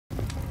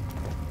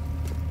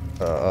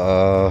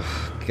Oh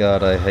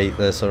god, I hate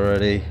this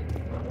already.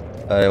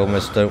 I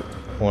almost don't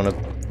want to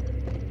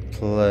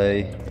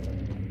play.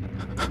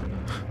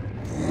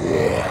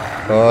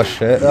 Oh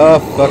shit, oh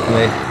fuck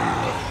me.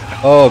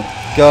 Oh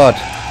god.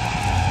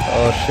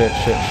 Oh shit,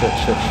 shit, shit,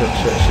 shit, shit,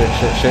 shit, shit,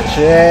 shit, shit,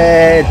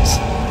 shit!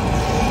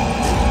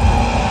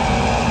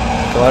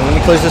 Come on, let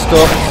me close this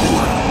door.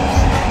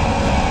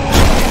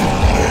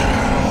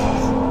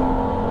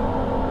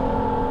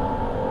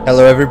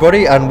 Hello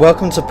everybody, and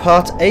welcome to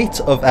part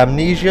 8 of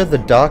Amnesia: The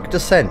Dark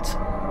Descent.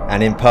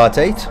 And in part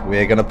 8,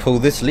 we're going to pull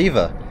this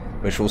lever,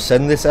 which will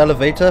send this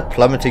elevator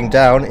plummeting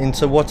down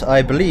into what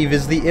I believe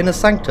is the inner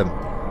sanctum.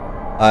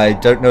 I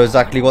don't know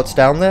exactly what's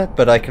down there,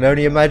 but I can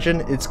only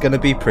imagine it's going to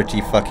be pretty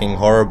fucking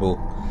horrible.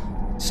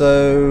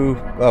 So,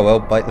 oh well,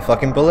 bite the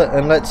fucking bullet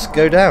and let's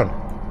go down.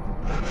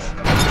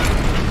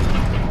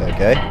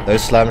 Okay,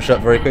 those slam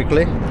shut very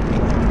quickly.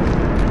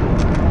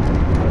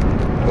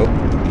 Oh,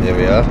 here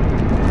we are.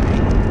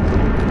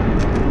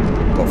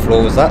 What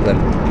floor was that then?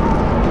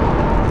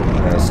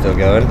 Still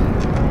going.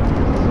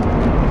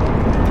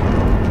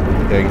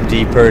 Going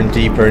deeper and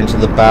deeper into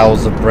the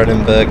bowels of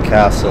Brennenburgh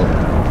Castle.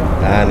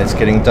 And it's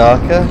getting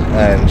darker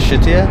and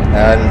shittier,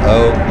 and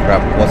oh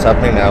crap, what's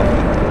happening now?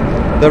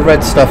 The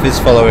red stuff is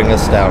following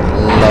us down.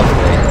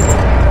 Lovely.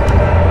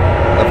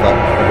 Oh fuck,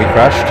 have we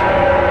crashed?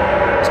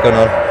 What's going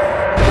on?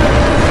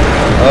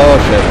 Oh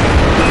shit.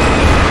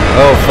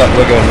 Oh fuck,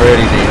 we're going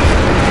really deep.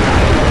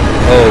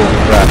 Oh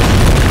crap.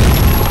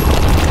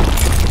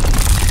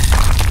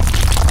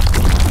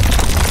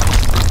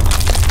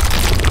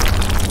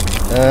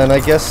 And I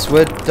guess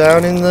we're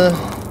down in the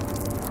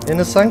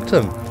inner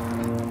sanctum.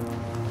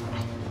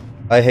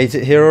 I hate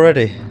it here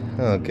already.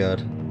 Oh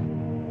god.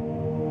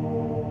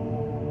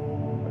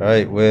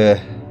 Right,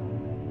 we're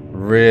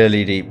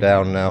really deep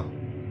down now.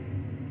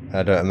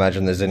 I don't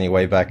imagine there's any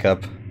way back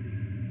up.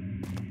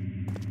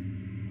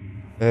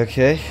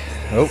 Okay.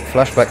 Oh,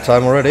 flashback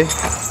time already.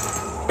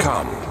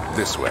 Come,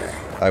 this way.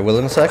 I will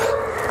in a sec.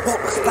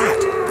 What was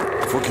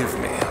that? Forgive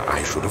me,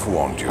 I should have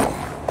warned you.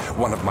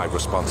 One of my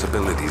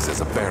responsibilities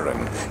as a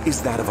baron is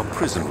that of a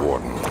prison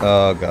warden.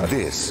 Oh god.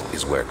 This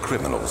is where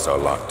criminals are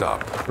locked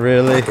up.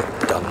 Really? Like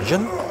a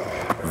dungeon?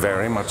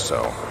 Very much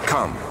so.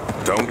 Come,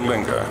 don't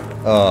linger.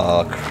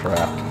 Oh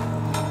crap.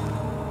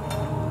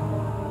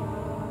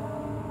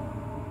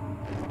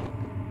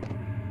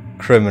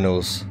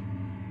 Criminals.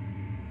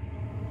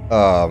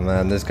 Oh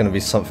man, there's gonna be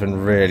something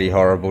really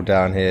horrible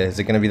down here. Is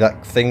it gonna be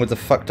that thing with the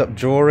fucked up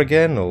jaw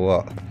again, or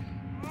what?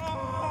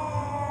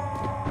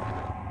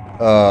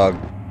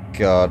 Oh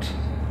god.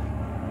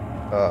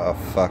 Oh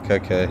fuck,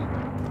 okay.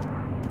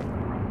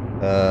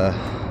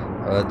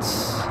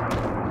 Let's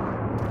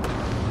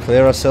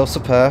clear ourselves a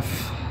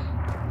path.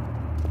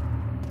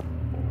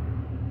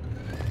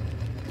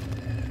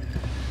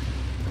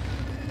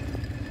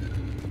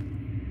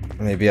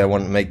 Maybe I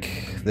want to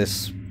make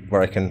this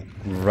where I can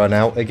run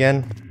out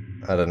again.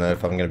 I don't know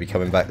if I'm going to be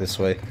coming back this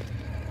way.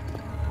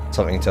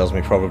 Something tells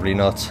me probably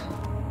not.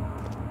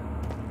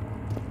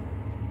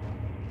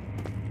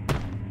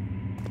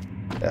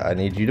 Yeah, I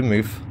need you to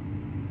move.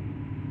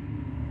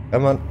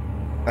 Come on.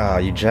 Ah,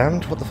 you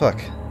jammed? What the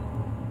fuck?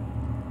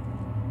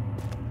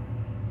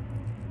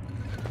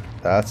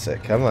 That's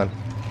it, come on.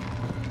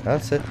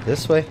 That's it,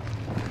 this way.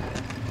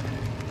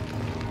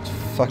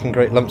 Fucking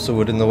great lumps of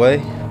wood in the way.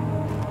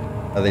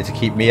 Are they to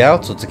keep me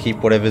out or to keep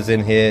whatever's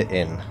in here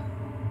in?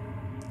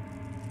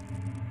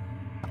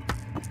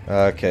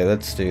 Okay,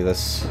 let's do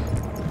this.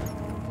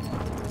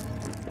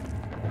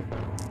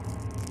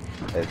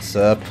 It's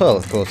a pull,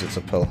 of course it's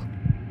a pull.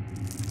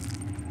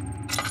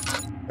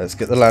 Let's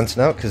get the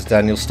lantern out because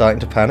Daniel's starting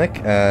to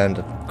panic,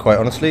 and quite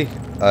honestly,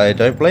 I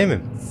don't blame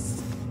him.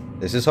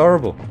 This is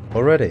horrible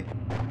already.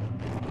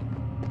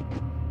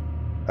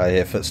 I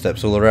hear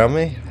footsteps all around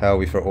me. How are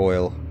we for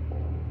oil?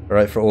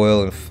 Alright, for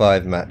oil and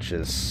 5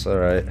 matches.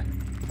 Alright.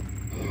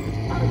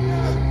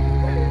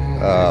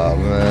 Oh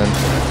man.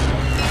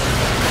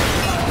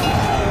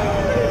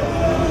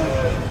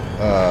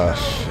 Oh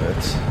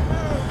shit.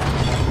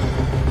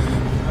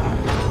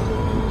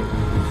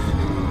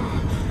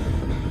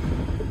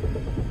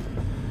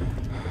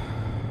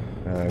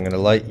 I'm gonna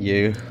light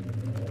you.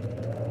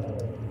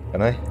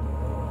 Can I?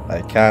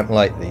 I can't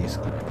light these.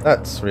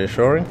 That's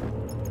reassuring.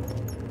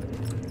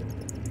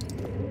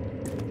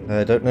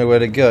 I don't know where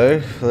to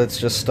go. Let's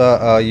just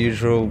start our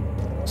usual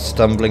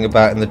stumbling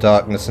about in the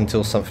darkness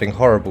until something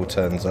horrible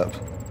turns up.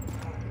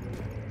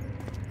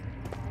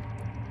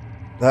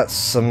 That's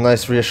some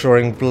nice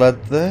reassuring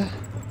blood there.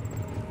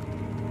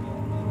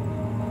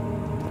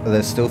 Are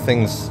there still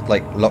things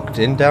like locked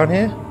in down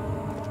here?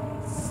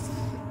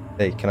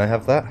 Hey, can I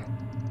have that?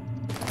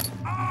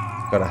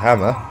 Got a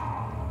hammer.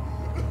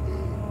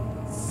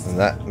 And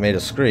that made a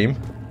scream.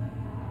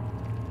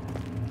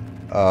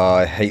 Oh,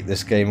 I hate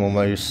this game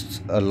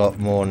almost a lot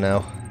more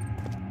now.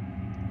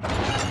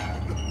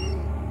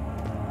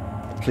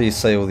 Please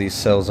say all these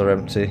cells are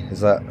empty.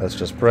 That's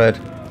just bread.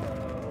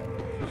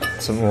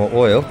 Some more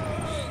oil.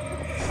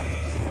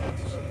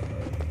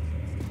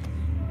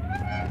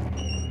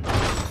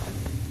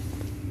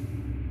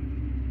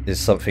 Is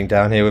something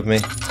down here with me?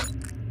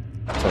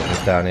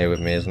 Something's down here with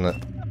me, isn't it?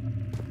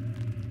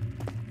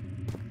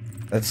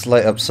 Let's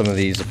light up some of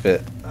these a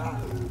bit.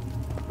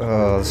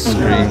 Oh, the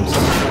screams.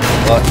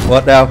 What?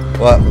 What now?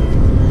 What?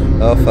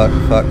 Oh, fuck,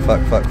 fuck,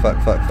 fuck, fuck,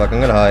 fuck, fuck, fuck.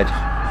 I'm gonna hide.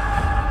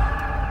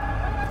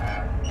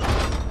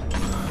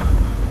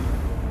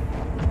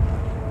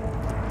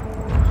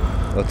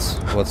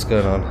 What's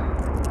going on?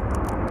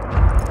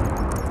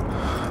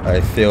 I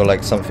feel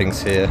like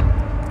something's here.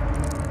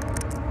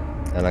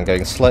 And I'm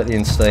going slightly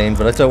insane,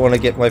 but I don't want to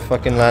get my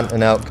fucking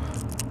lantern out.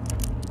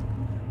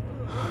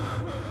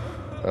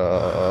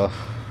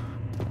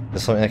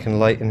 There's something I can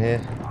light in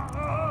here.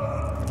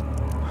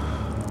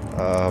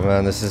 Oh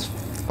man, this is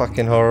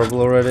fucking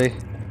horrible already.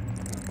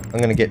 I'm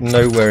gonna get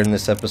nowhere in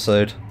this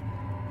episode.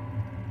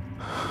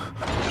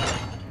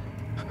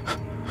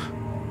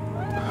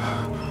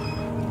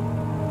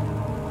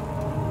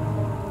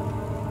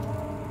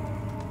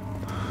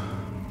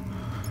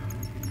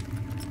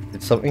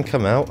 Did something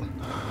come out?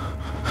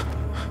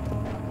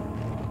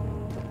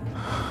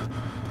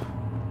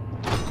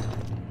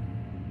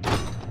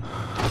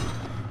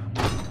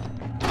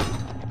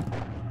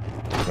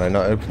 Can I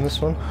not open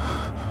this one?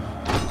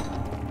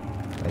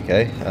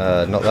 Okay,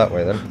 not that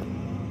way then.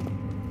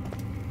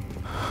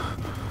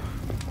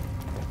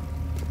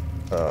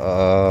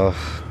 Oh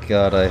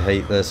god, I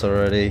hate this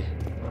already.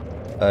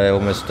 I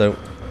almost don't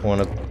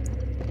want to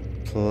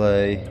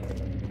play.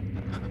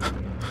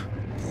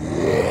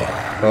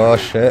 Oh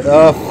shit,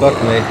 oh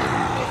fuck me.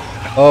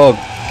 Oh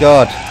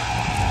god.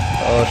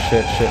 Oh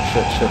shit, shit,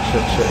 shit, shit,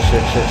 shit, shit,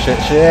 shit, shit, shit,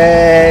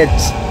 shit!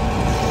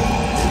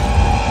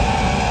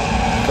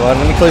 Come on,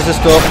 let me close this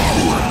door.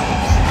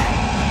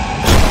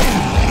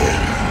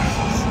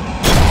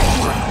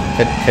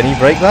 Can he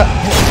break that?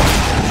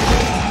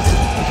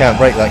 He can't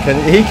break that,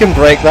 can he? He can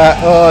break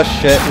that! Oh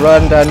shit,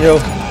 run Daniel!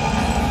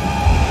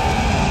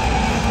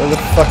 Where the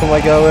fuck am I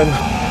going?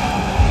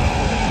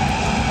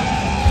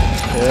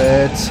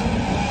 Shit.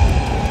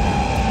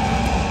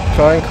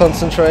 Try and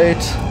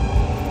concentrate.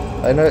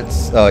 I know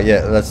it's... Oh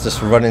yeah, let's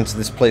just run into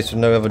this place with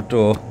no other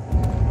door.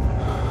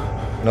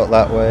 Not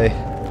that way.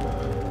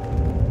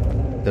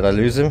 Did I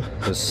lose him?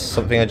 There's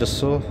something I just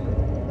saw.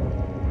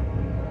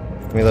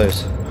 Give me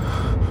those.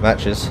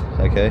 Matches,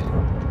 okay.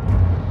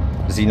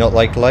 Does he not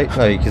like light?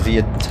 No, because he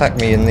attacked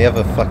me in the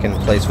other fucking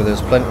place where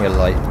there's plenty of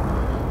light.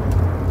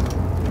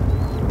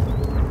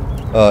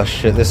 Oh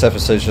shit, this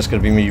episode's just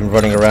gonna be me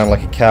running around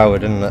like a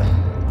coward, isn't it?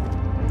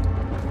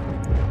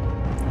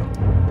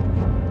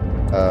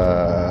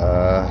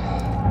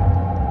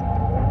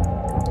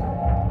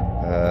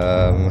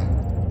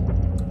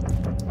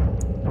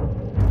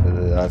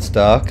 That's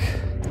dark.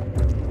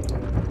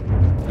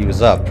 He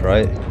was up,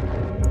 right?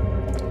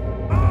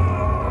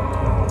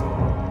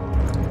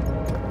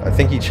 I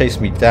think he chased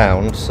me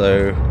down,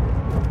 so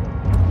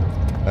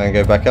I'm gonna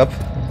go back up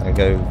and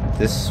go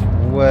this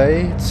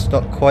way. It's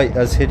not quite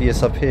as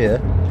hideous up here.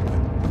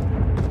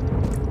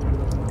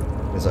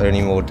 There's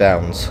only more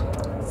downs.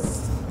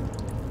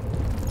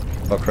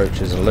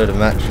 Cockroaches and a load of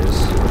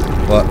matches.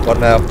 What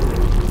now?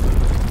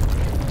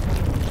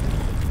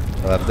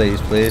 I'll have these,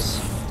 please.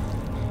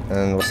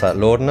 And what's that?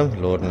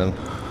 Laudanum? Laudanum.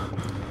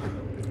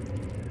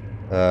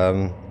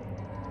 A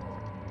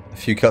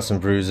few cuts and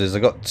bruises. I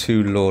got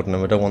 2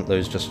 laudanum. I don't want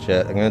those just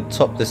yet. I'm going to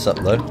top this up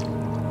though.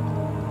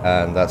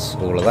 And that's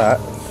all of that.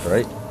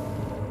 Great.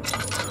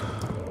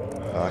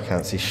 Oh, I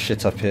can't see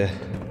shit up here.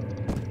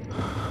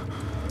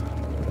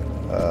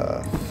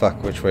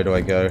 Fuck, which way do I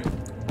go?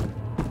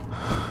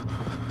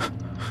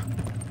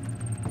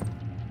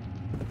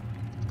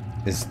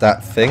 Is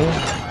that thing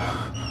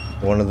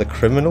one of the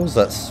criminals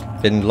that's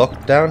been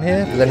locked down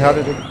here? Then how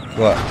did it...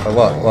 What?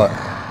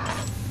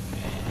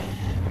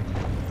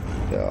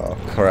 Oh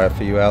crap,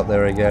 are you out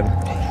there again?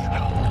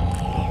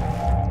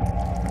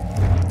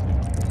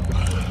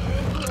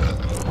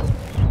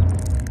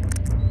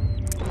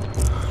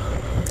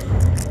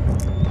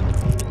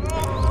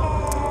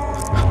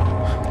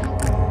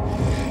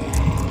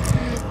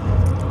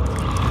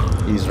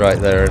 He's right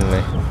there, isn't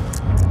he?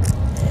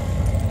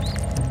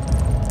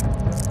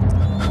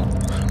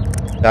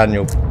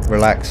 Daniel,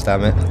 relax,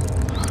 damn it.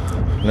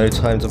 No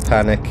time to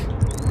panic.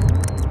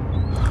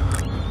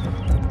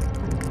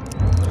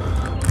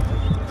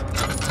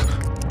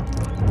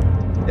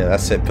 Yeah,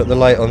 that's it. Put the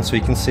light on so we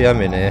can see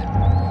I'm in here.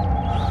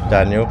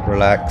 Daniel,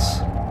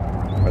 relax.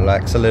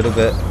 Relax a little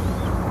bit.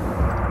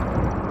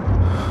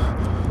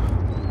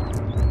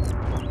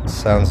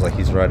 Sounds like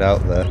he's right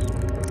out there.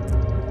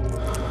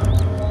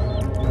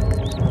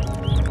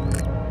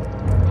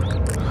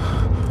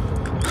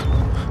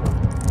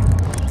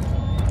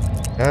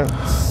 Can't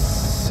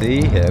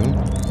see him.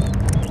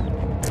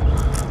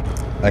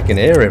 I can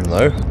hear him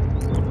though.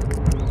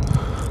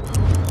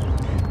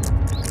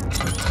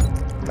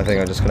 I think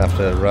I'm just gonna have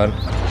to run.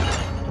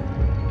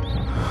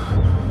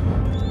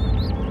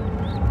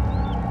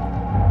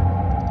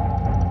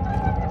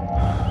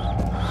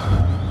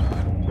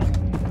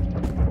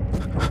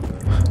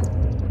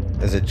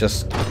 Is it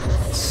just...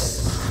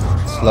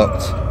 it's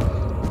locked,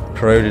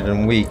 corroded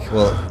and weak?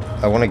 Well,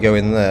 I want to go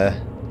in there.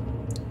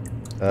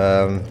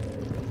 I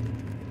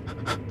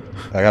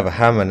have a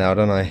hammer now,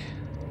 don't I?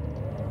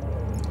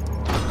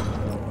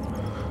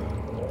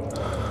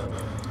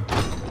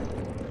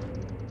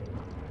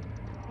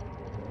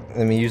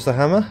 Let me use the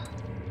hammer.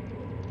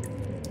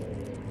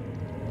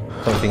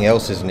 Something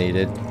else is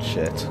needed.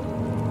 Shit.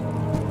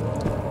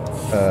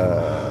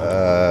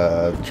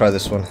 Try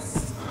this one.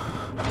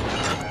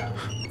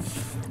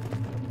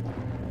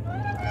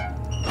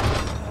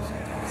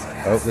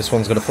 Oh, this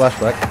one's got a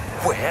flashback.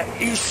 Where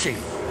is she?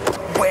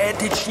 Where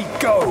did she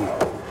go?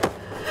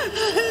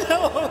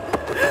 No,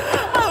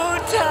 I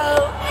won't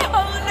tell.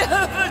 I'll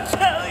never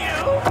tell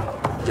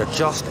you. You're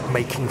just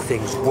making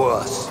things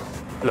worse.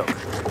 Look,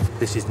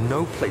 this is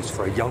no place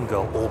for a young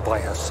girl all by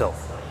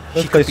herself.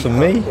 No She could place be for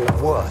hurt me.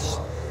 Or worse.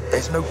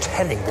 There's no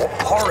telling what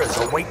horrors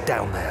await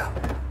down there.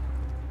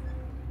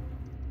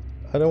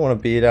 I don't want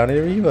to be down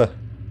here either.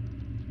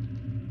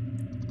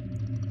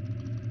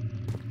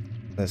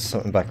 There's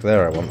something back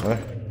there I want though.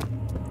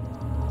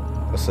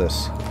 What's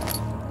this?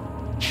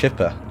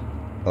 Chipper.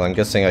 Well, I'm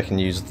guessing I can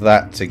use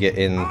that to get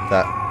in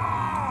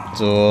that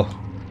door.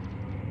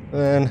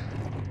 Then...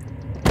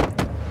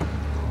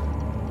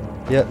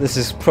 yeah, this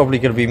is probably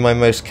going to be my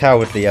most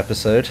cowardly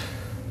episode.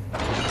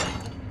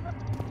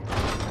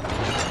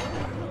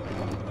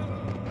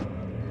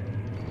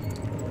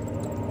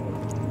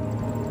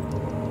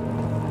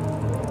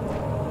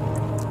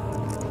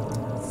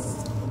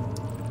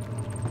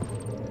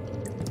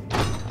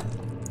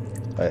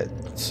 Right,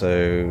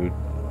 so...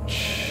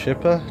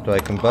 Chipper? Do I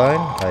combine?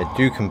 I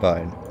do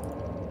combine.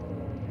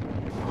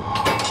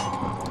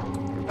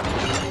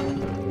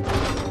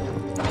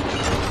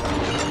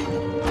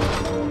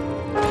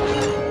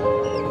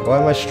 Why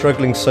am I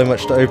struggling so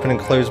much to open and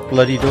close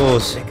bloody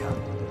doors?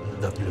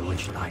 The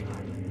bluish light.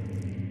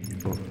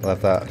 I'll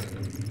have that.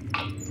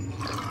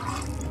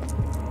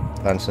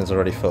 Lantern's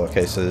already full.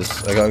 Okay, so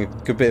I got a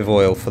good bit of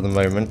oil for the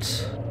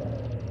moment.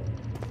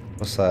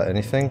 What's that?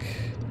 Anything?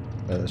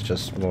 No, there's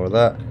just more of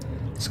that.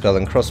 Skull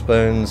and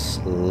crossbones.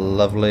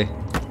 Lovely.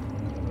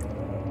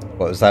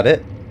 What, is that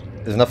it?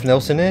 There's nothing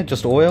else in here?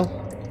 Just oil?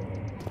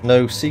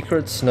 No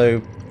secrets?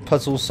 No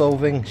puzzle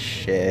solving?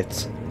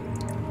 Shit.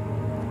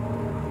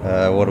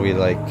 What do we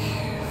like?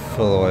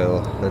 Full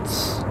oil.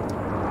 Let's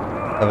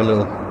have a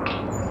little...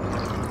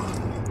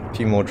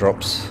 few more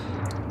drops.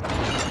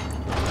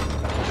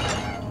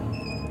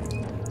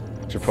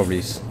 Should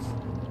probably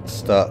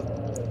start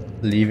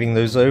leaving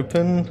those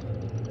open.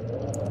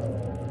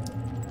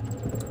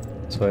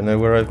 So I know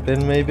where I've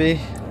been, maybe?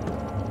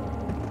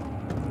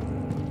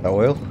 That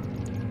oil?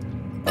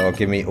 Oh,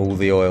 give me all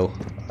the oil.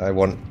 I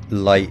want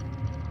light.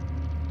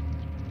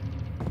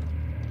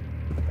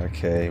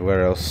 Okay,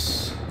 where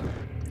else?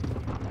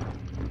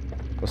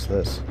 What's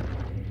this?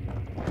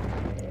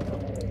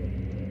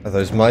 Are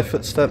those my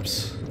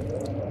footsteps?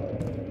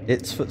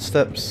 Its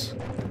footsteps?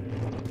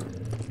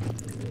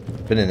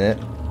 Been in it.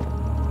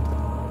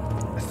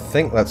 I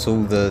think that's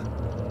all the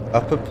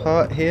upper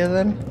part here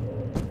then?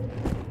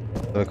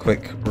 Have a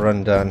quick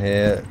run down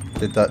here.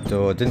 Did that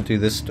door. Didn't do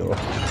this door.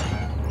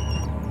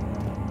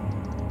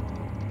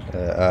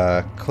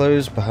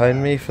 Close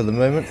behind me for the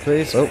moment,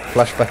 please. Oh,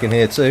 flashback in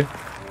here too.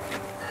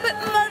 But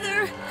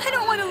Mother, I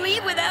don't want to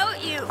leave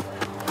without you.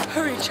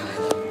 Hurry,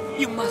 child.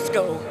 You must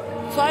go.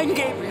 Find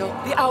Gabriel,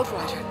 the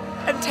Outrider,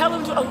 and tell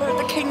him to alert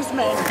the King's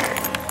men.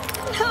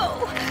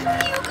 No,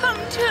 you come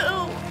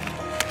too.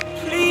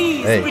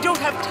 Please, Hey. we don't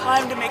have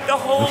time to make the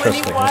hole any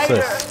Interesting. What's wider.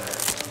 this?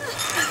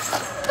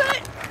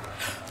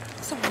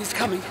 But someone is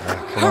coming.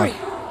 come Hurry.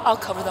 I'll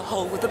cover the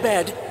hole with the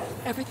bed.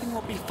 Everything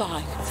will be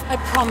fine. I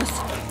promise.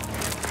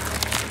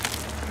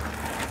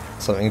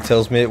 Something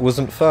tells me it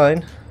wasn't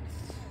fine.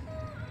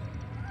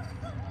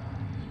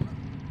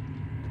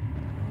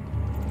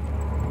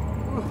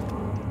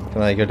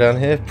 Can I go down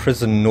here?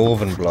 Prison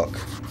Northern Block.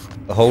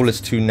 The hole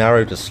is too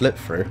narrow to slip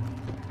through.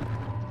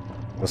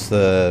 What's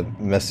the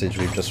message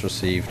we've just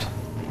received?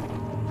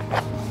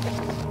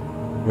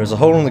 There's a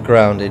hole in the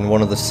ground in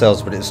one of the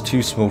cells, but it's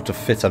too small to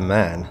fit a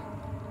man.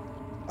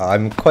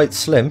 I'm quite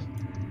slim.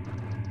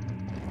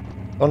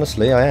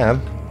 Honestly, I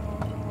am.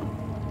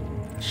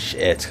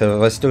 Shit,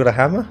 have I still got a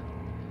hammer?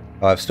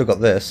 Oh, I've still got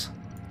this.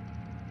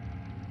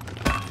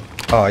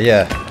 Oh,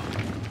 yeah.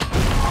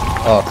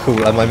 Oh,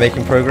 cool. Am I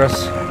making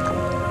progress?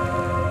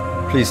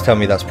 Please tell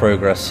me that's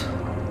progress.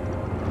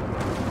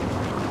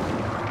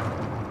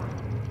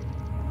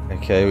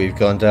 Okay, we've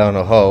gone down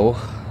a hole.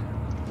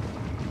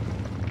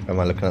 Am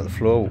I looking at the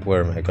floor?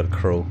 Where am I? I've got to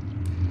crawl.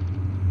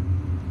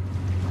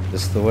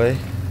 This the way?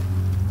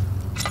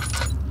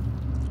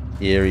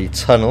 Eerie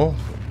tunnel.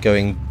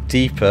 Going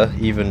deeper,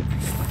 even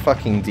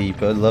fucking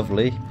deeper.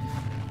 Lovely.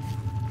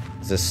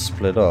 Is this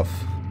split off?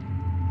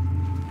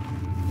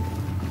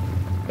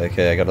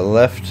 Okay, I got a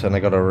left and I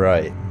got a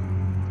right.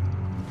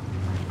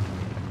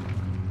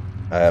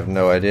 I have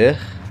no idea.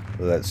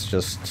 Let's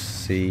just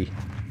see.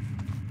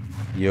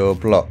 You're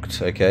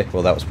blocked. Okay,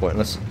 well that was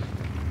pointless.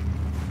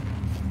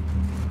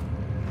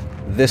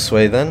 This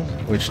way then,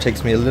 which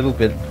takes me a little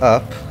bit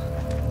up.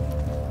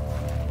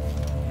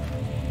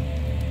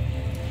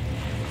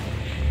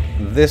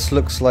 this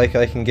looks like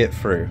I can get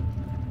through.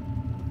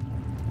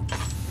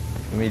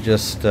 Let me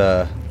just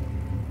have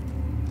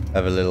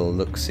a little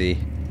look-see.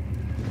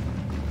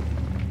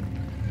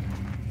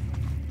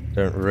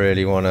 Don't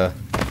really want to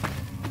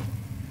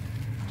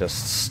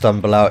just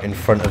stumble out in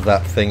front of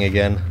that thing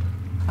again.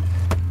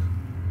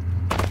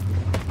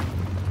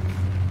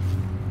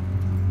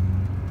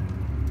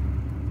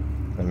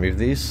 And move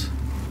these.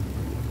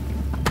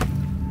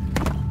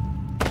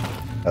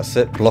 That's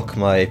it, block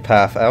my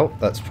path out.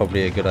 That's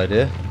probably a good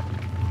idea.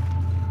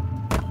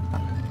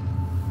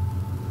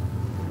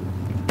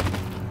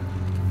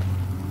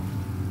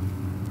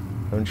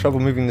 Having trouble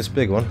moving this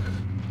big one.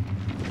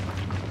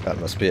 That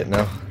must be it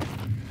now.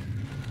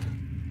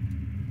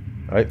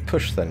 Alright,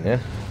 push then, yeah?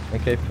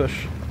 Okay,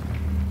 push.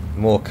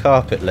 More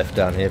carpet left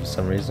down here for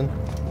some reason.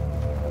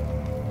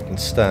 I can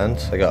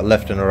stand. I got a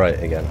left and a right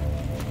again.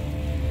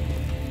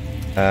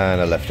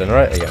 And a left and a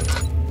right again.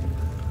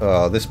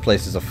 Oh, this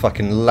place is a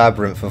fucking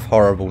labyrinth of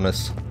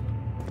horribleness.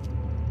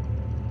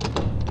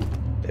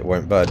 It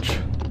won't budge.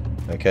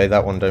 Okay,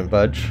 that one don't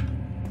budge.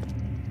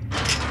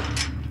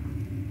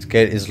 This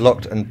gate is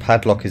locked and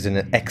padlock is in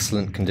an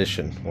excellent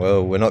condition.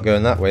 Well, we're not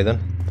going that way then.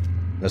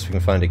 Unless we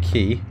can find a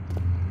key.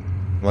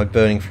 Am I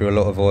burning through a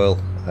lot of oil?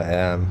 I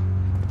am.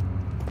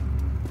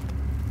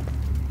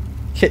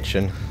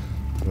 Kitchen.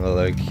 Well,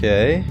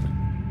 okay.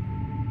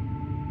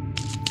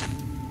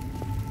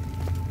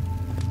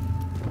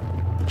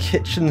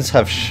 Kitchens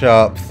have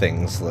sharp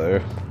things, though.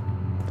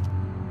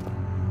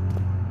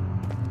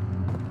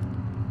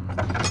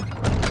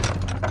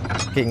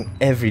 Hitting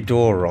every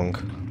door wrong.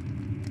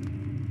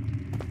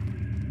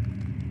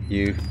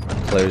 You,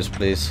 close,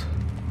 please.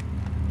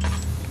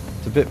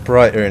 It's a bit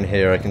brighter in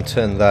here. I can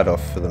turn that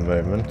off for the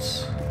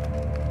moment.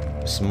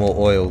 Some more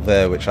oil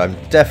there, which I'm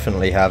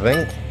definitely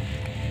having.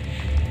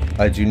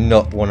 I do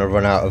not want to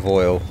run out of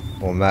oil,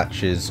 or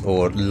matches,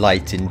 or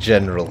light in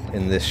general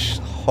in this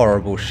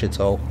horrible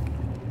shithole.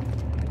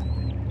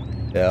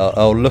 Yeah,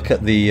 I'll look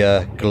at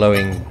the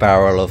glowing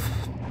barrel of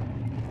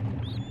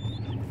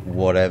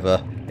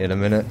whatever in a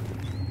minute.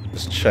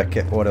 Just check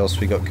it. What else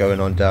we got going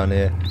on down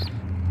here?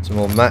 Some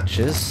more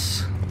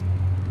matches.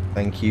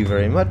 Thank you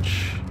very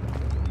much.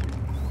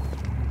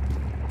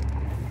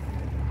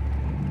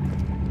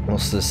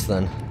 What's this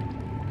then?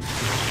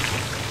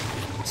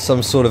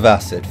 Some sort of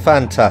acid.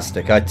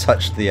 Fantastic. I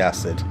touched the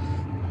acid.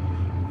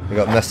 We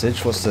got a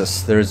message. What's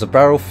this? There is a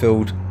barrel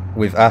filled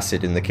with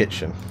acid in the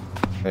kitchen.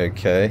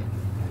 Okay.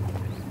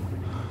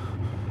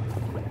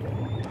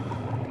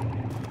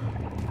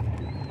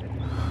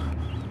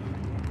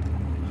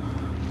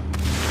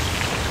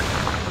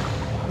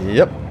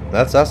 Yep,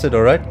 that's acid,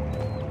 alright.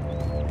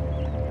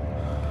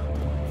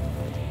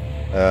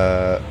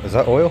 Is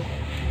that oil?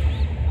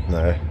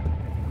 No.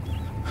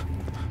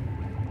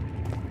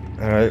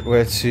 Alright,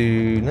 where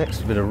to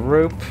next? A bit of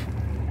rope.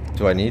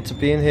 Do I need to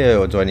be in here,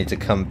 or do I need to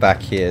come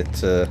back here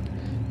to...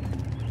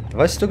 Have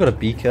I still got a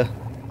beaker?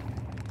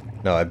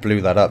 No, I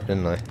blew that up,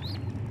 didn't I?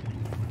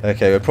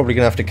 Okay, we're probably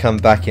going to have to come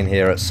back in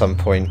here at some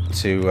point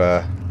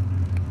to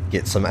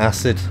get some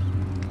acid.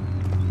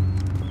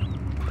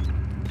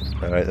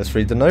 Alright, let's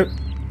read the note.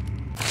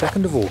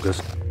 2nd of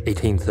August,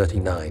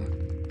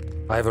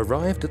 1839. I have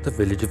arrived at the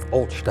village of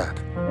Altstadt.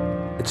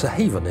 It's a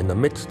haven in the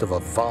midst of a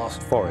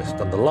vast forest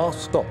and the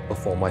last stop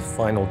before my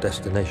final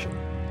destination,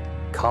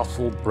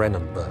 Castle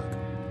Brennenburgh.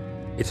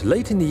 It's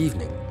late in the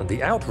evening, and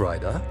the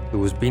outrider,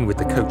 who has been with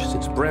the coach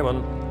since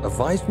Bremen,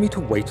 advised me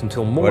to wait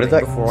until morning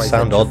before I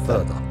venture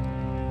further.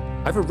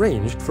 I've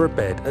arranged for a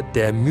bed at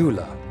Der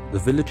Müller, the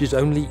village's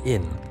only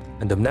inn,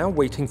 and am now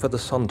waiting for the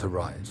sun to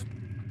rise.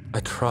 I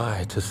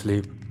try to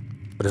sleep,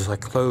 but as I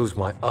close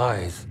my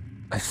eyes,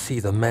 I see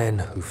the men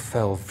who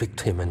fell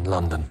victim in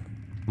London.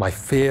 My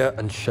fear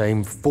and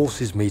shame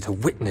forces me to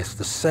witness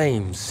the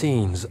same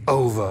scenes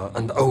over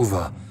and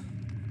over.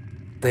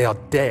 They are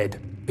dead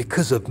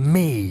because of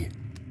me.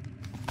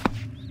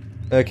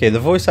 Okay, the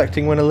voice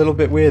acting went a little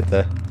bit weird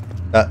there.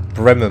 That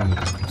Bremen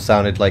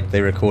sounded like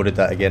they recorded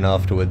that again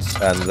afterwards,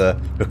 and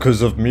the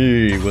because of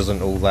me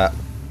wasn't all that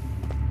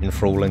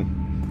enthralling.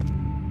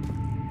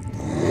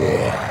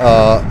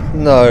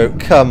 No,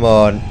 come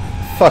on.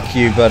 Fuck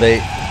you, buddy.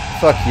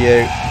 Fuck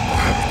you.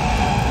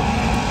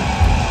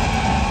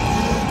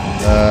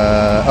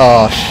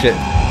 Oh, shit.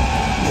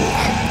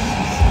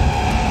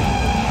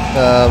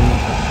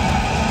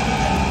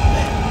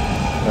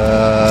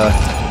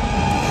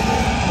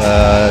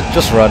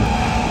 Just run.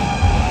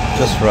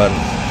 Just run.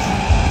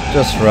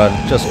 Just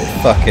run. Just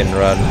fucking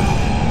run.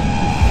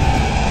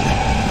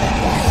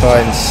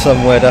 Find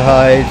somewhere to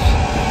hide.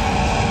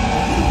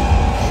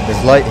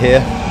 There's light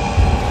here.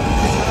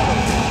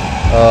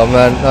 Oh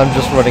man, I'm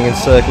just running in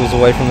circles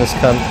away from this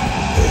cunt.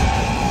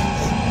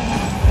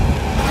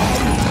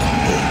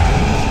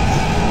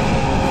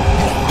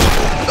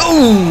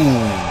 Ooh,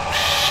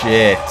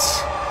 shit.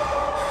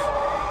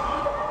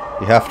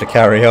 You have to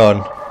carry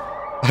on.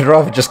 I'd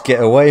rather just get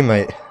away,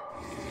 mate.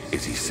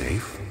 Is he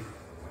safe?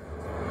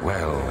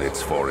 Well,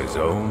 it's for his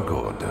own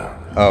good.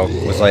 Oh,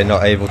 was I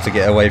not able to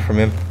get away from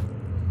him?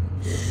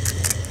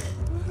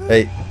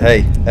 Hey,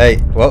 hey, hey,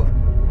 what?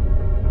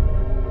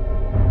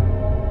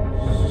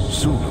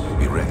 Soon it will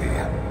be ready.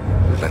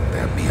 Let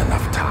there be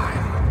enough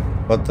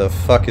time. What the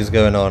fuck is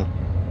going on?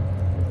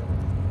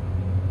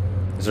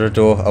 Is there a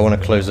door? I want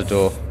to close the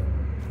door.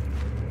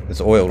 There's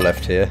oil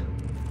left here.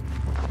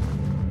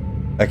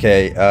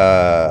 Okay,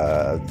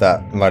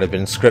 that might have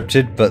been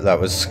scripted, but that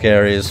was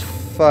scary as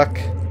fuck.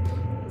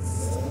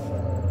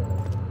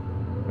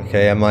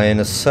 Okay, am I in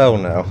a cell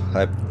now?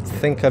 I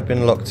think I've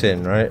been locked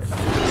in, right?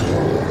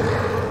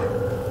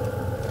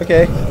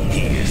 Okay.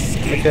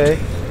 Okay.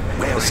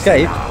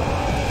 Escape?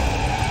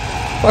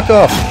 Fuck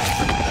off!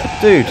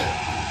 Dude! I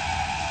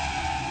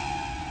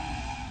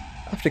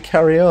have to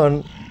carry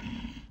on.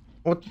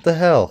 What the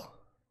hell?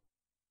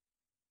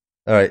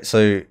 Alright,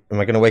 so am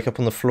I going to wake up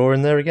on the floor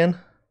in there again?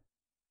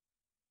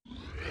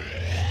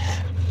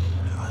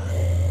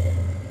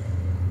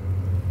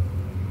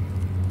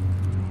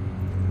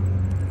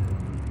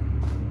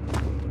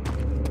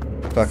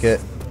 Fuck it.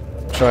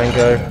 Try and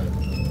go.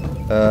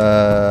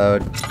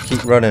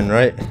 Keep running,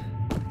 right?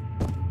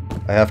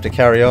 I have to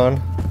carry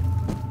on.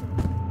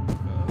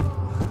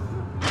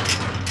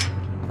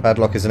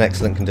 Padlock is in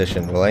excellent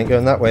condition. Well, I ain't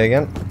going that way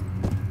again.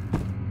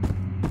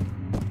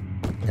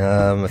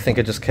 I think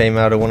I just came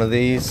out of one of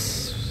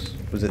these.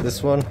 Was it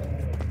this one?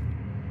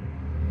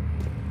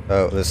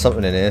 Oh, there's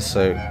something in here,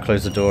 so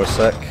close the door a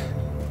sec.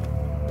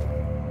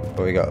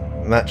 What we got?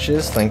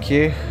 Matches, thank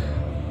you.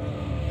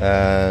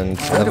 And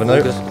another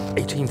note. August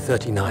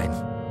 1839.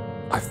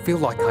 I feel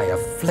like I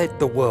have fled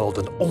the world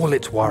and all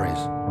its worries.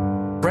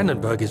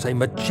 Brennenburgh is a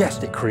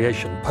majestic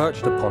creation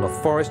perched upon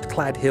a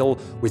forest-clad hill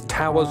with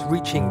towers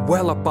reaching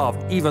well above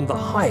even the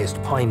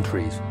highest pine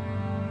trees.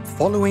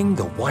 Following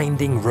the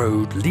winding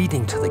road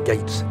leading to the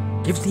gates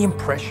gives the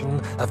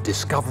impression of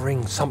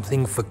discovering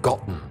something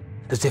forgotten,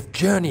 as if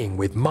journeying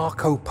with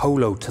Marco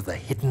Polo to the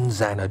hidden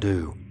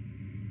Xanadu.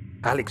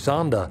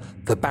 Alexander,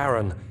 the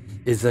Baron,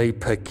 is a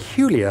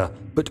peculiar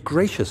but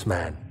gracious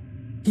man.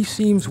 He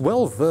seems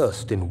well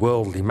versed in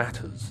worldly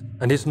matters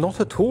and is not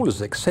at all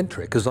as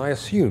eccentric as I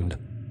assumed.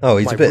 Oh,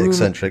 he's My a bit room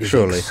eccentric, is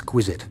surely.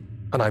 Exquisite,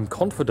 and I'm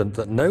confident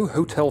that no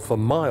hotel for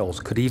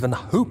miles could even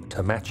hope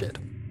to match it.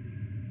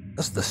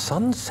 As the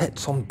sun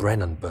sets on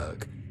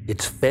Brennenburgh,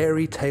 its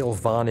fairy tale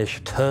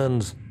varnish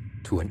turns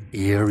to an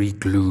eerie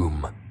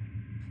gloom.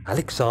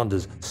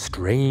 Alexander's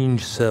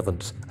strange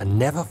servants are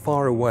never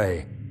far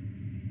away.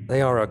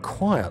 They are a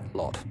quiet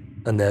lot,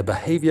 and their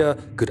behavior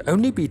could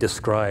only be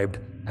described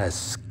as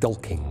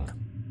skulking.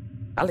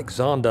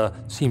 Alexander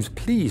seems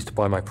pleased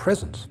by my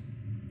presence.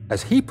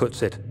 As he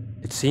puts it,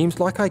 it seems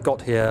like I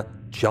got here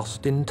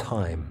just in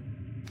time.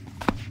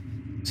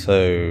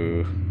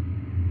 So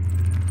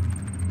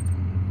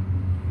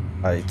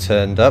I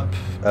turned up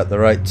at the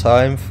right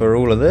time for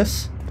all of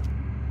this.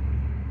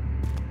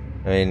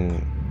 I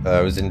mean,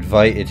 I was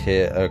invited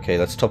here. Okay,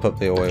 let's top up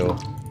the oil.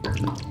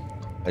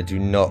 I do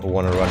not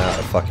want to run out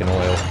of fucking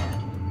oil.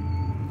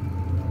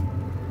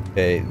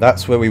 Okay,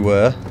 that's where we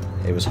were.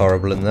 It was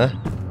horrible in there.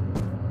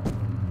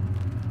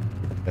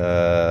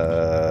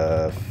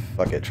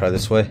 Fuck it, try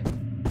this way.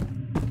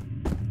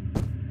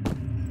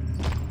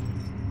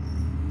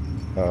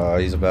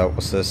 He's about,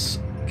 what's this?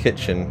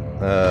 Kitchen.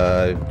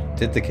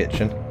 Did the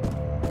kitchen.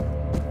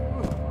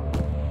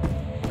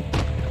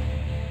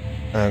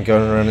 I'm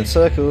going around in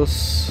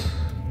circles.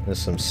 There's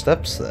some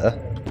steps there.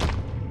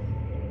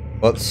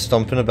 What's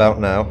stomping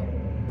about now?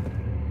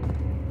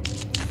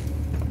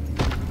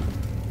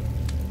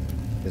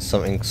 Is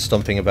something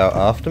stomping about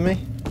after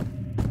me?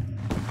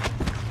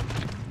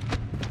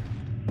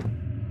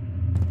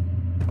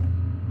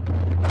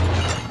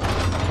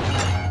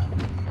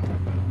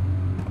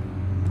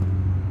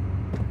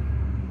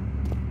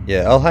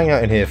 Yeah, I'll hang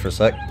out in here for a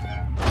sec.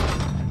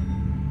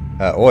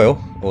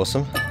 Oil,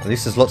 awesome. At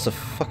least there's lots of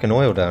fucking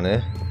oil down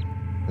here.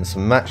 And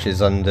some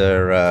matches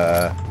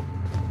under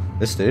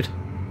this dude,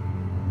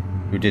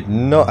 who did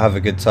not have a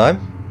good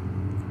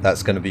time.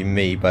 That's going to be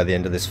me by the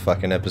end of this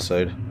fucking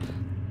episode.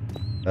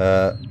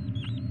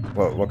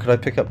 What could I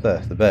pick up there?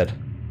 The bed.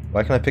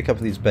 Why can I pick up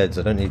these beds?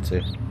 I don't need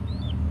to.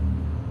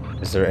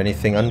 Is there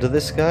anything under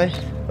this guy?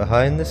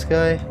 Behind this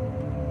guy?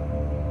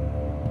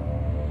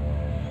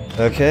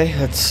 Okay,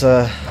 let's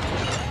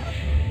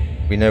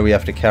we know we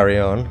have to carry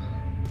on.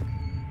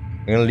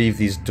 I'm gonna leave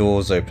these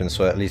doors open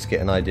so I at least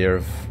get an idea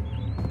of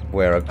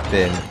where I've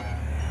been.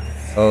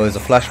 Oh, there's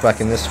a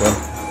flashback in this one.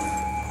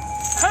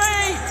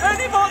 Hey!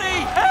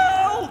 Anybody!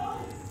 Help!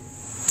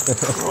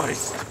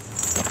 Christ.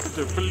 I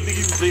don't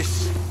believe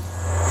this.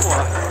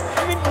 Why?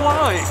 I mean,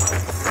 why?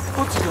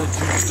 What did I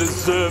do to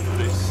deserve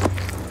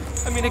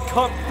this? I mean, it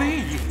can't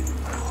be.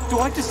 Do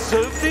I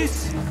deserve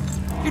this?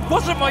 It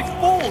wasn't my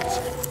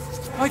fault.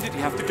 Why did he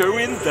have to go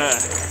in there?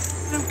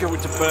 Don't go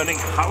into burning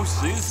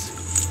houses.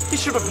 He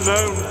should have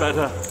known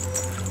better.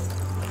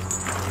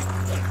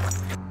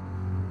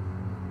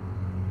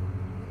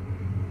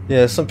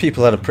 Yeah, some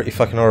people had a pretty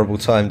fucking horrible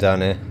time down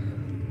here.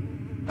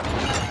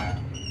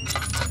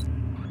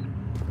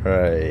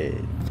 Right.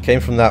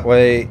 Came from that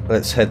way.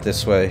 Let's head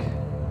this way.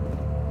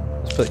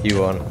 Let's put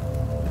you on.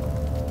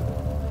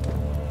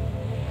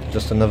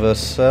 Just another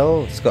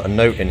cell. It's got a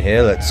note in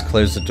here. Let's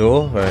close the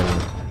door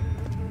and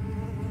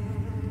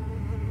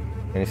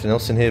Anything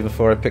else in here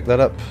before I pick that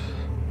up?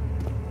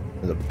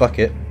 There's a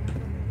bucket.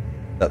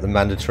 That the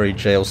mandatory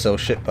jail cell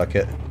shit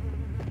bucket.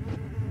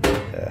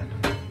 Yeah.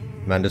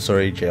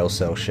 Mandatory jail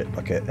cell shit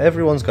bucket.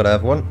 Everyone's got to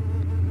have one.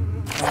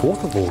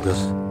 4th of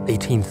August,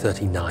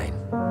 1839.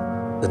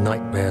 The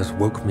nightmares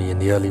woke me in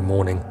the early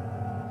morning,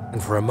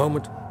 and for a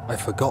moment I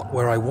forgot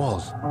where I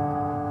was.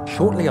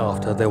 Shortly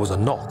after, there was a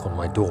knock on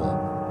my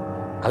door.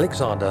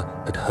 Alexander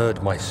had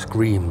heard my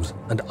screams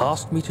and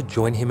asked me to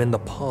join him in the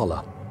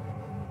parlor.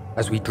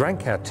 As we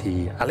drank our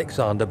tea,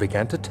 Alexander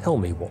began to tell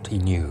me what he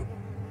knew.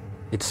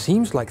 It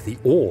seems like the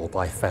orb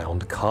I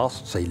found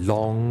casts a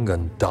long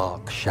and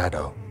dark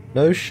shadow.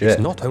 No shit.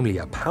 It's not only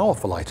a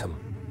powerful item,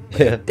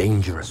 but a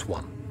dangerous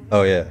one.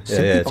 Oh yeah,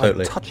 Simply by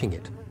totally. touching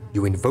it,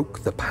 you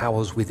invoke the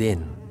powers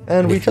within.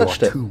 And we if you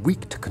touched are it. too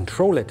weak to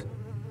control it,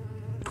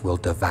 it will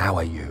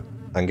devour you.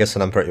 I'm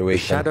guessing I'm pretty The weak.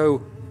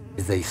 shadow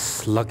is a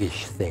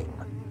sluggish thing,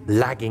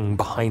 lagging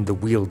behind the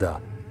wielder,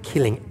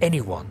 killing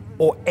anyone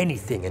or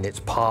anything in its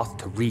path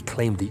to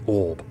reclaim the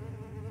orb.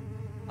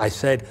 I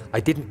said I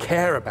didn't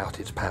care about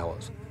its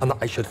powers, and that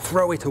I should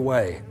throw it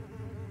away.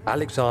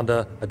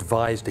 Alexander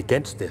advised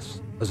against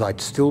this, as I'd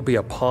still be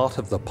a part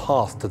of the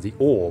path to the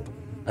orb,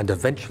 and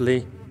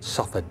eventually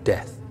suffer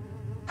death.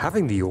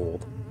 Having the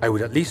orb, I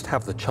would at least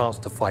have the chance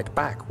to fight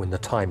back when the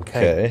time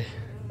came. Okay.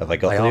 Have I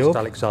got I the asked orb?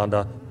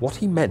 Alexander what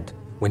he meant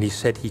when he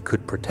said he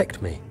could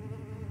protect me,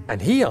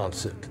 and he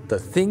answered that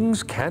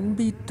things can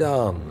be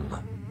done,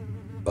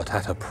 but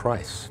at a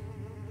price.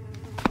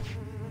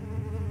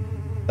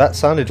 That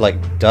sounded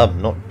like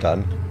dumb, not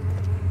done.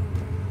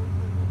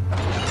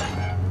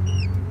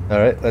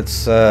 Alright,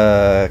 let's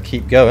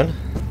keep going.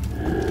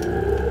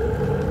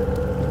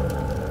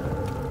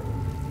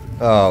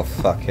 Oh,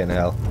 fucking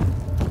hell.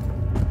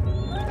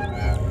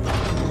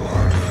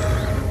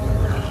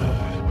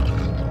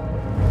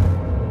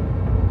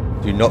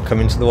 Do not come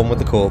into the one with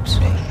the corpse.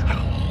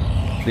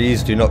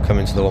 Please do not come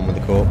into the one with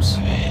the corpse.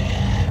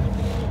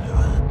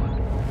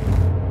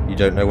 You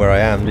don't know where I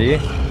am, do you?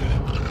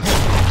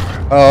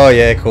 Oh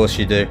yeah, of course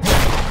you do.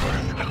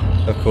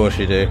 Of course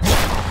you do.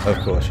 Of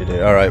course you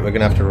do. Alright, we're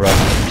gonna have to run.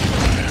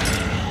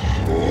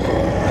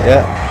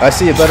 Yeah, I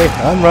see you, buddy.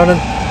 I'm running.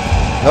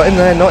 Not in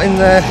there, not in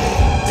there.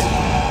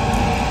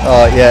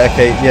 Oh yeah,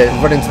 okay,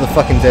 yeah, run into the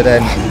fucking dead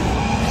end.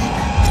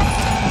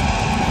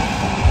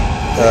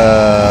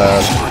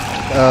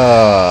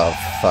 Oh,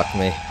 fuck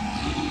me.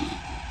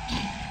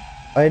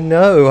 I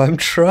know, I'm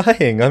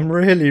trying. I'm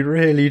really,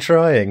 really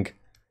trying.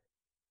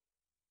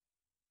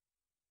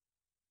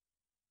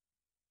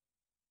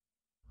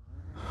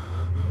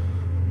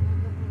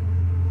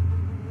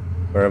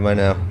 Where am I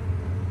now?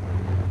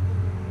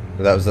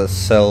 That was the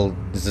cell.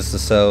 Is this the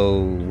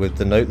cell with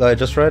the note that I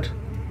just read?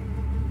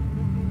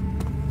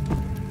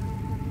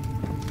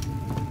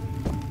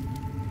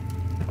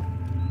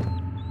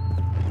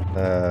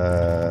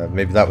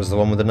 Maybe that was the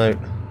one with the note.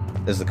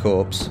 There's the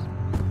corpse.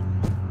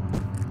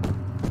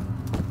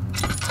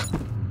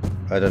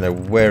 I don't know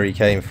where he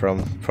came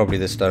from. Probably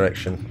this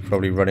direction.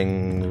 Probably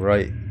running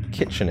right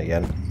kitchen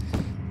again.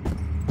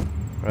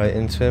 Right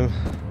into him.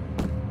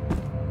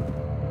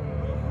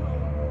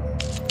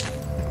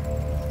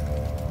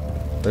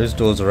 Those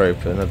doors are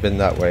open. I've been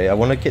that way. I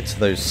want to get to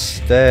those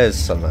stairs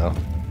somehow.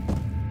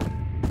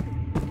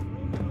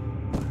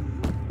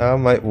 How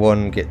might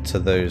one get to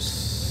those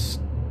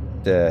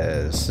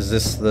stairs? Is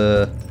this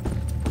the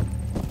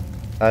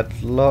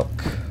padlock?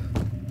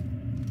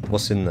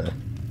 What's in there?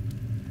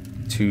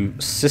 To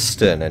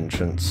cistern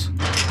entrance.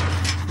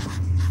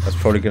 That's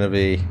probably going to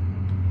be...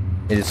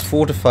 It is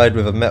fortified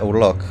with a metal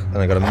lock, and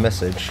I got a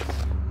message.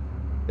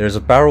 There is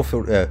a barrel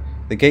filled...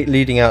 the gate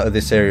leading out of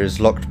this area is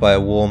locked by a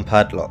warm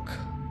padlock.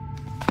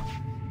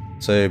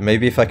 So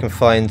maybe if I can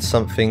find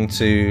something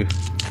to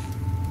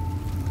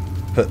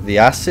put the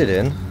acid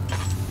in.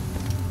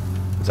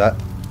 Is that?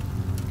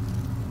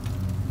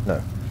 No.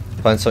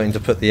 Find something to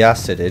put the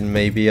acid in,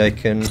 maybe I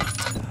can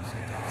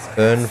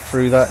burn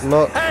through that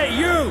lock. Hey,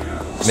 you!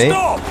 Me?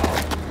 Stop!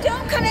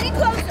 Don't come any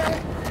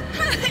closer.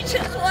 I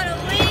just want to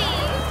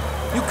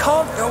leave. You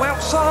can't go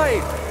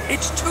outside.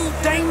 It's too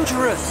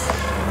dangerous.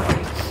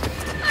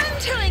 I'm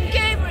telling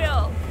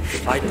Gabriel.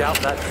 I doubt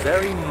that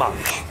very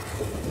much.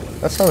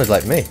 That sounded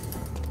like me.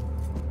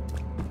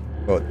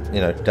 Or, you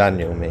know,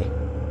 Daniel me.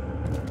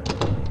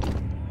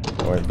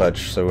 I won't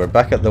budge. So we're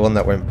back at the one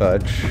that won't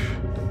budge.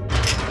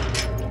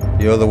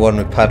 You're the one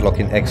with padlock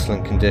in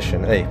excellent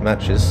condition. Hey,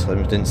 matches. I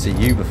didn't see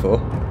you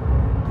before.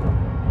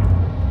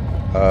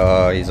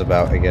 Oh, he's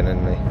about again,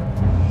 isn't he?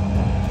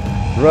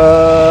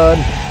 Run!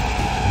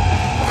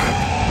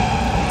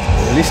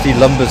 At least he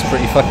lumbers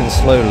pretty fucking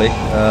slowly.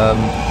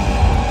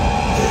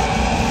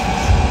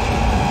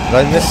 Did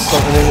I miss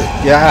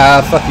something?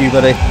 Yeah, fuck you,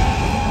 buddy.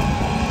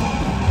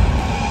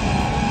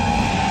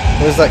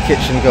 Where's that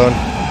kitchen gone?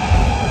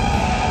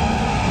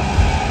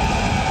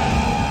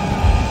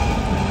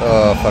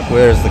 Oh fuck,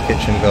 where is the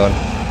kitchen gone?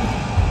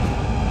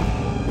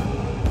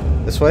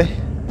 This way?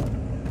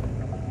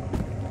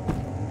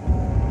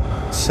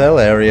 Cell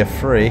area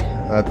free.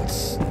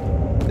 That's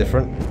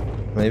different,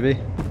 maybe.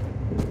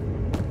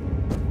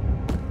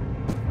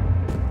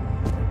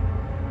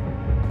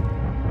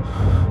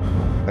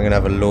 I'm gonna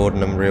have a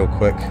laudanum real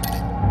quick.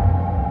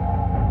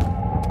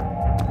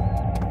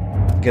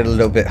 Get a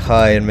little bit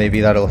high and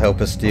maybe that'll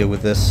help us deal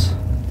with this.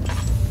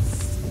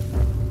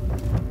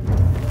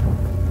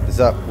 Is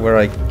that where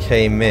I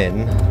came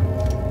in?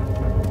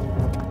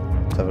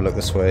 Let's have a look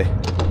this way.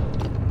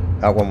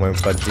 That one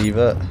went by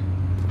Diva.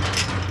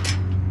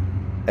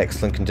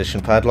 Excellent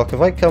condition padlock.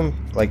 If I come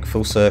like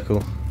full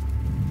circle,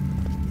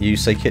 you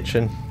say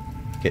kitchen?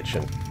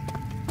 Kitchen.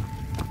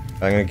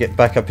 I'm going to get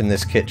back up in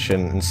this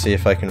kitchen and see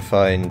if I can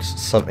find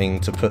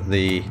something to put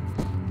the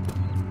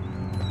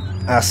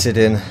acid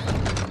in.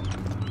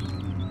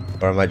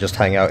 Or I might just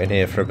hang out in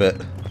here for a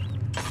bit.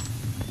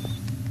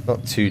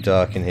 Not too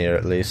dark in here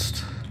at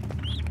least.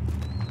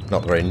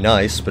 Not very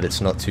nice, but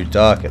it's not too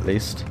dark at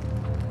least.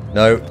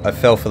 No, I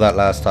fell for that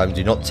last time.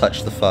 Do not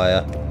touch the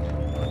fire.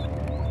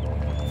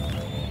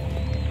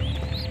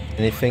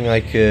 Anything I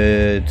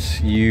could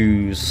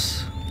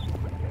use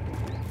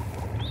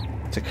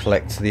to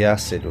collect the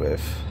acid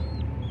with?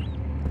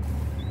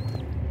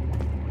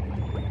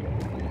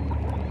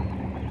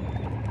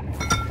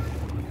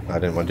 I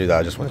didn't want to do that,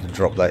 I just wanted to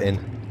drop that in.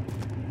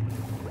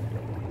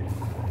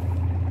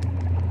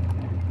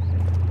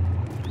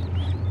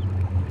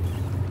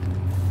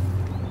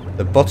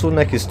 The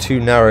bottleneck is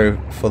too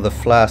narrow for the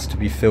flask to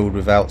be filled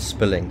without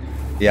spilling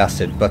the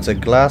acid, but a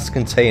glass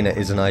container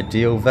is an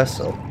ideal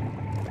vessel.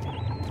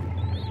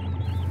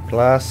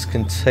 Glass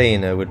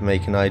container would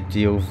make an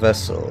ideal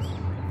vessel.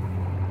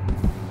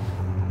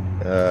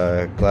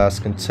 Glass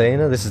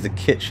container. This is the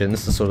kitchen.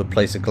 This is the sort of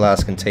place a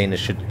glass container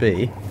should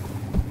be.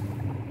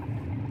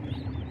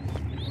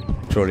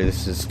 Surely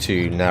this is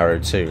too narrow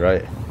too,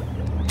 right?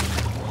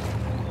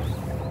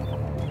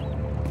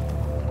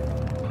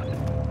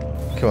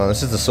 Come on,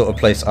 this is the sort of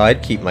place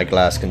I'd keep my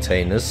glass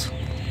containers.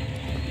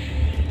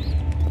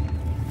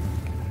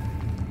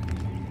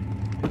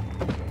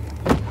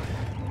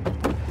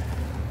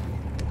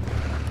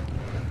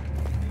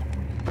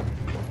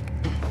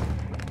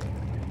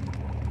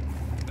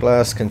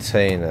 Glass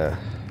container.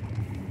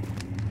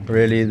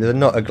 Really? There's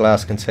not a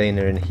glass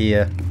container in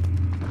here.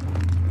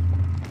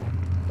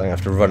 I'm gonna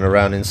have to run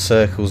around in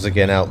circles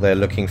again out there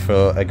looking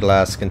for a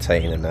glass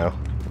container now.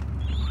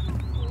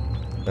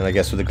 And I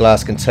guess with a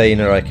glass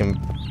container I can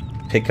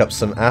pick up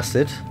some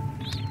acid.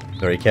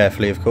 Very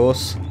carefully, of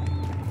course.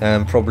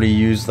 And probably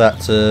use that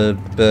to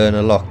burn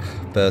a lock.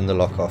 Burn the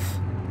lock off.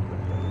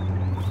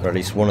 Or at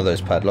least one of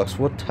those padlocks.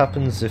 What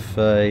happens if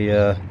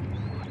I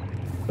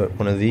put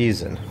one of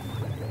these in?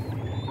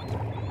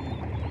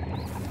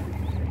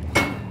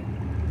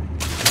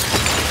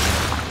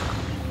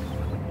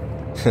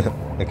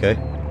 Okay.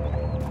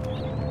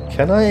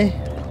 Can I?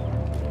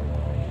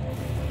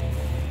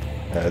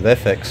 No, they're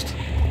fixed.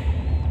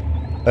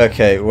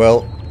 Okay,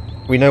 well,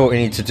 we know what we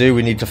need to do.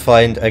 We need to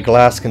find a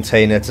glass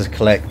container to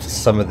collect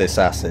some of this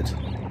acid.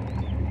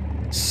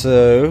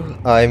 So,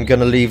 I'm going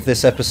to leave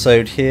this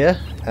episode here,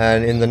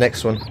 and in the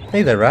next one...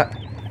 Hey there, rat.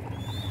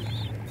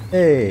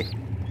 Hey.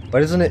 Why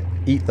doesn't it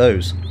eat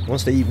those? It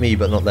wants to eat me,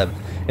 but not them.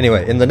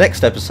 Anyway, in the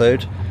next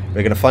episode...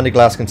 we're going to find a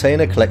glass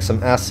container, collect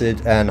some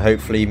acid, and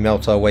hopefully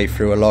melt our way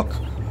through a lock,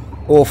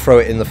 or throw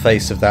it in the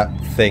face of that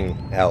thing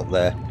out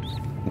there.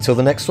 Until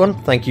the next one,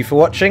 thank you for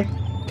watching.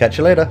 Catch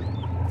you later.